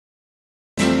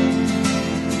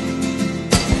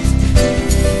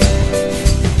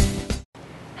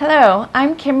Hello,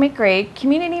 I'm Kim McGray,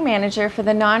 Community Manager for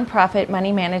the nonprofit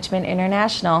Money Management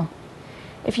International.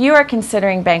 If you are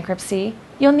considering bankruptcy,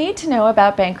 you'll need to know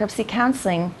about Bankruptcy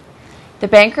Counseling. The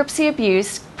Bankruptcy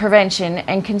Abuse Prevention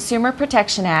and Consumer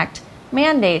Protection Act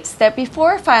mandates that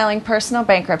before filing personal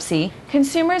bankruptcy,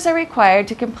 consumers are required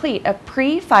to complete a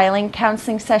pre-filing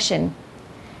counseling session.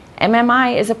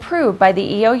 MMI is approved by the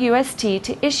EOUST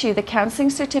to issue the counseling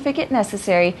certificate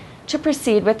necessary to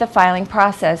proceed with the filing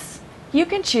process. You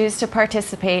can choose to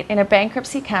participate in a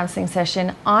bankruptcy counseling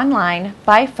session online,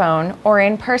 by phone, or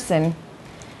in person.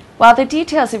 While the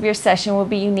details of your session will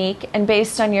be unique and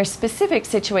based on your specific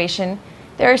situation,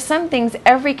 there are some things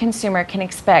every consumer can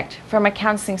expect from a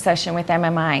counseling session with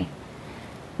MMI.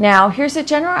 Now, here's a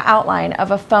general outline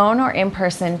of a phone or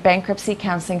in-person bankruptcy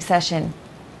counseling session.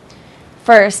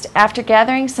 First, after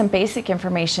gathering some basic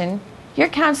information, your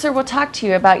counselor will talk to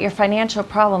you about your financial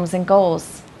problems and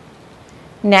goals.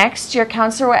 Next, your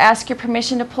counselor will ask your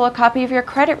permission to pull a copy of your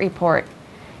credit report.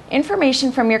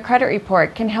 Information from your credit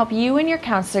report can help you and your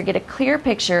counselor get a clear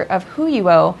picture of who you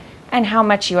owe and how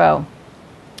much you owe.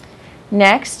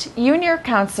 Next, you and your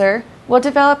counselor will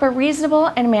develop a reasonable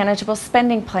and manageable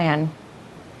spending plan.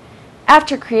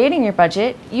 After creating your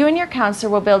budget, you and your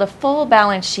counselor will build a full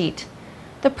balance sheet.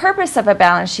 The purpose of a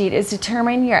balance sheet is to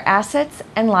determine your assets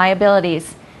and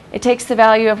liabilities. It takes the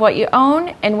value of what you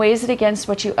own and weighs it against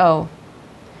what you owe.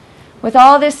 With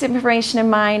all this information in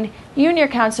mind, you and your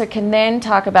counselor can then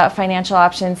talk about financial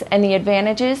options and the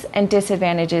advantages and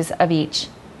disadvantages of each.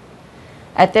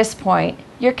 At this point,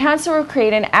 your counselor will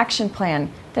create an action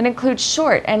plan that includes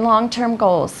short and long-term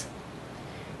goals.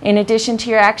 In addition to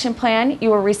your action plan,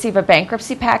 you will receive a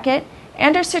bankruptcy packet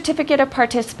and a certificate of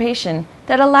participation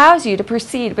that allows you to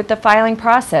proceed with the filing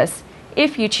process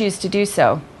if you choose to do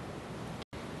so.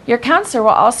 Your counselor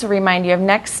will also remind you of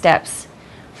next steps.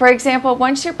 For example,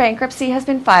 once your bankruptcy has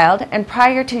been filed and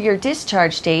prior to your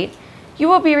discharge date, you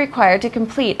will be required to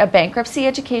complete a bankruptcy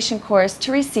education course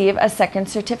to receive a second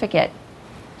certificate.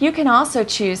 You can also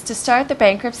choose to start the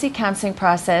bankruptcy counseling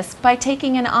process by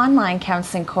taking an online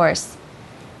counseling course.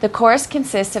 The course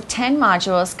consists of 10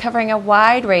 modules covering a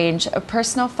wide range of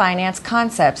personal finance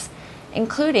concepts,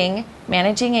 including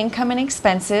managing income and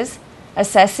expenses,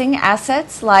 assessing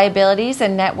assets, liabilities,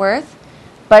 and net worth,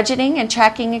 budgeting and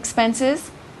tracking expenses,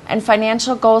 and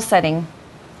financial goal setting.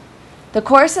 The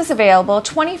course is available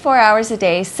 24 hours a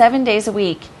day, 7 days a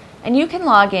week, and you can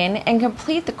log in and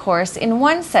complete the course in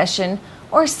one session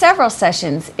or several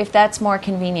sessions if that's more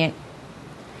convenient.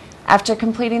 After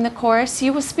completing the course,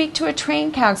 you will speak to a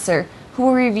trained counselor who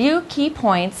will review key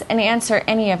points and answer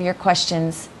any of your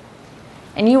questions.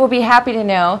 And you will be happy to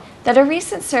know that a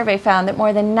recent survey found that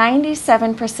more than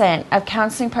 97% of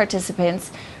counseling participants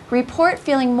report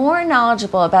feeling more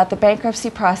knowledgeable about the bankruptcy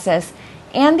process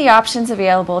and the options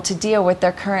available to deal with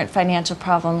their current financial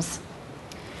problems.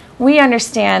 We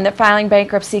understand that filing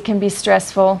bankruptcy can be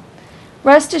stressful.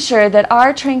 Rest assured that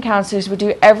our trained counselors will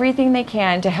do everything they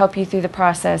can to help you through the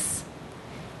process.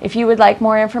 If you would like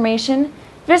more information,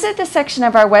 visit the section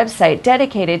of our website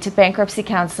dedicated to bankruptcy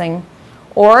counseling,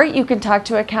 or you can talk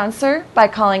to a counselor by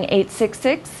calling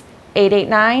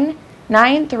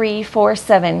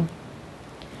 866-889-9347.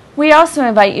 We also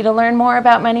invite you to learn more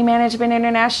about Money Management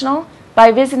International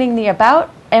by visiting the About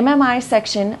MMI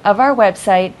section of our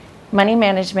website,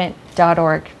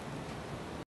 moneymanagement.org.